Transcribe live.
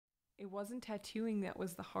it wasn't tattooing that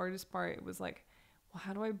was the hardest part. It was like, well,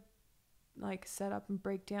 how do I like set up and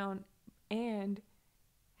break down, and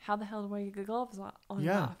how the hell do I get the gloves on and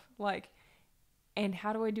off? Like, and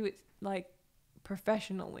how do I do it like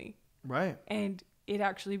professionally? Right. And it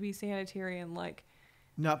actually be sanitary and like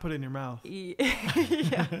not put it in your mouth.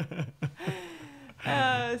 Yeah.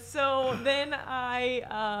 So then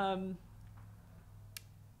I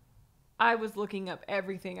was looking up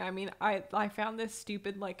everything. I mean, I found this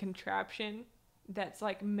stupid like contraption that's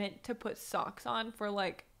like meant to put socks on for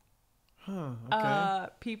like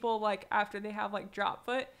people like after they have like drop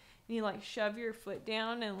foot, and you like shove your foot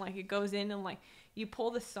down and like it goes in, and like you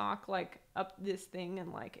pull the sock like up this thing,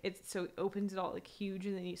 and like it's so it opens it all like huge,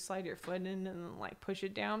 and then you slide your foot in and then like push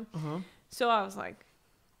it down. So I was like,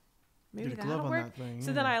 maybe that'll work.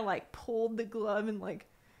 So then I like pulled the glove and like,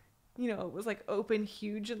 you know, it was like open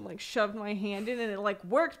huge, and like shoved my hand in, and it like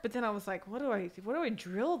worked. But then I was like, what do I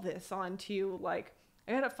drill this onto? Like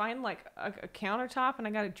I gotta find like a countertop, and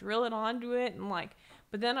I gotta drill it onto it, and like,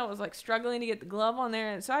 but then I was like struggling to get the glove on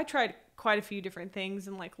there. And so I tried quite a few different things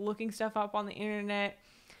and like looking stuff up on the internet,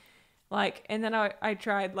 like, and then I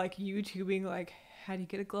tried like YouTubing, like, how do you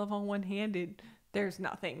get a glove on one-handed? There's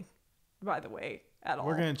nothing, by the way, at all.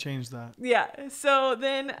 We're gonna change that. Yeah. So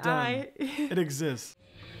then it exists.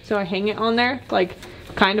 So I hang it on there, like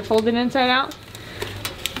kind of fold it inside out,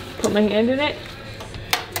 put my hand in it.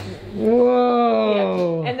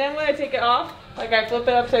 Whoa. Yeah. And then when I take it off, like I flip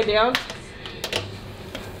it upside down,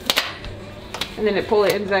 and then I pull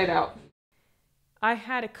it inside out. I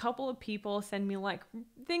had a couple of people send me like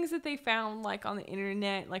things that they found like on the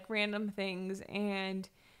internet, like random things, and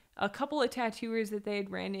a couple of tattooers that they had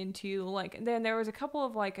ran into. Like, and then there was a couple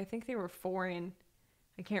of like, I think they were foreign,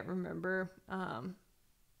 I can't remember,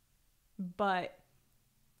 but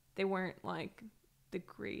they weren't like the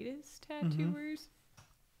greatest tattooers.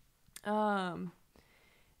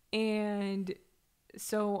 And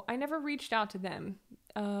so I never reached out to them.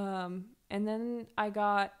 And then I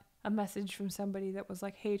got a message from somebody that was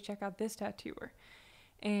like, hey, check out this tattooer.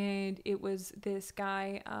 And it was this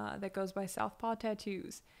guy that goes by Southpaw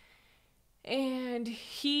Tattoos. And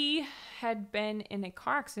he had been in a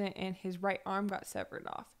car accident and his right arm got severed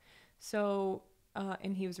off. So,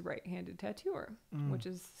 and he was a right-handed tattooer, which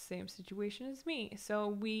is the same situation as me. So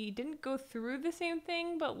we didn't go through the same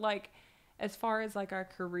thing, but like, as far as like our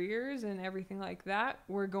careers and everything like that,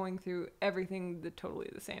 we're going through everything totally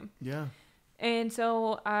the same. Yeah. And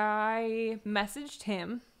so I messaged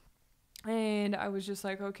him, and I was just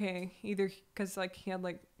like, okay, either, because like he had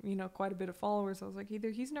like, you know, quite a bit of followers. I was like, either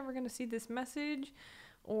he's never going to see this message,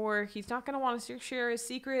 or he's not going to want to share his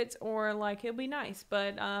secrets, or like he'll be nice,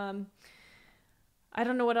 but I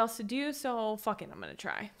don't know what else to do, so fuck it, I'm going to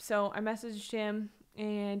try. So I messaged him,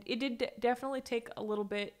 and it did definitely take a little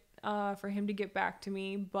bit for him to get back to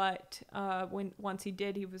me, but once he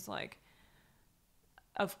did, he was like,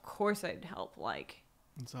 of course I'd help. Like,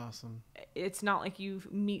 it's awesome. It's not like you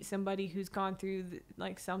meet somebody who's gone through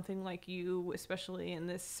like something like you, especially in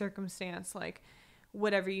this circumstance, like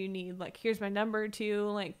whatever you need, like here's my number too,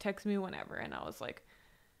 like text me whenever. And I was like,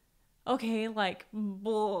 okay, like,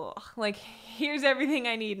 blah. Like here's everything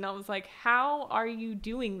I need. And I was like, how are you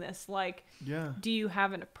doing this? Like, yeah, do you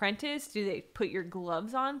have an apprentice? Do they put your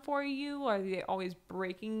gloves on for you? Are they always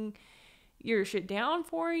breaking your shit down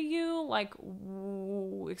for you? Like,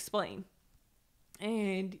 explain.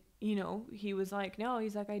 And, you know, he was like, no,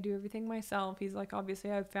 he's like, I do everything myself. He's like,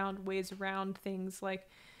 obviously I've found ways around things, like,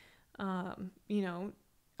 you know,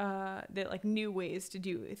 that like new ways to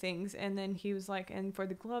do things. And then he was like, and for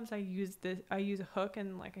the gloves, I use a hook,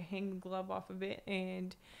 and like I hang the glove off of it,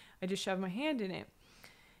 and I just shove my hand in it.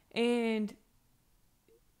 And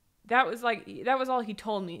that was all he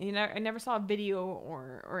told me. And I never saw a video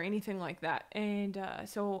or anything like that. And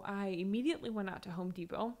so I immediately went out to Home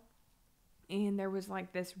Depot, and there was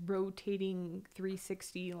like this rotating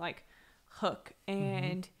 360 like hook,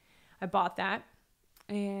 and I bought that,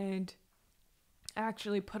 and I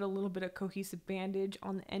actually put a little bit of cohesive bandage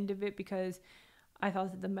on the end of it, because I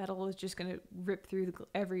thought that the metal was just going to rip through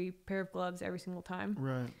every pair of gloves every single time.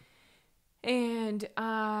 Right. And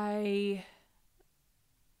I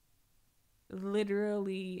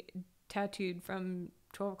literally tattooed from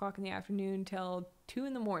 12 o'clock in the afternoon till 2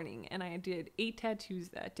 in the morning, and I did 8 tattoos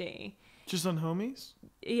that day. Just on homies?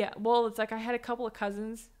 Yeah. Well, it's like I had a couple of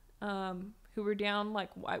cousins who were down. Like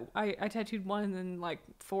I tattooed one, and then like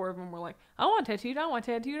 4 of them were like, I want tattooed, I want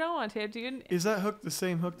tattooed, I want tattooed. Is that hook the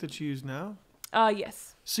same hook that you use now?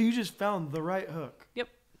 Yes. So you just found the right hook? Yep.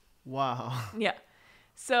 Wow. Yeah.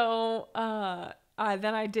 So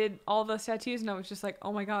then I did all those tattoos, and I was just like,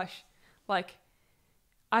 oh my gosh, like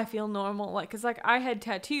I feel normal. Like, cause like I had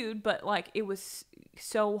tattooed, but like it was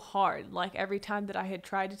so hard. Like every time that I had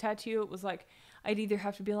tried to tattoo, it was like I'd either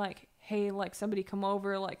have to be like, hey, like somebody come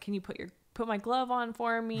over, like can you put my glove on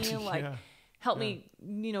for me, like Yeah. help Yeah.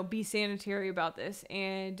 me, be sanitary about this.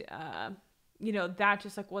 And that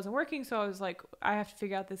just like wasn't working. So I was like, I have to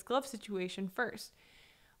figure out this glove situation first.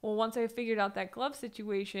 Well, once I figured out that glove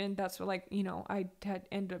situation, that's where like I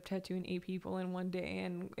ended up tattooing 8 people in one day,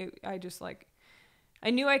 and I just like I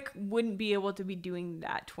knew I wouldn't be able to be doing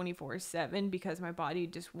that 24/7 because my body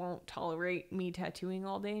just won't tolerate me tattooing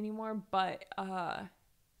all day anymore. But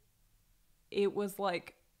it was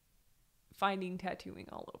like finding tattooing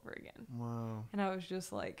all over again. Wow. And I was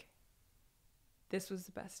just like, this was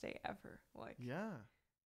the best day ever. Like, Yeah.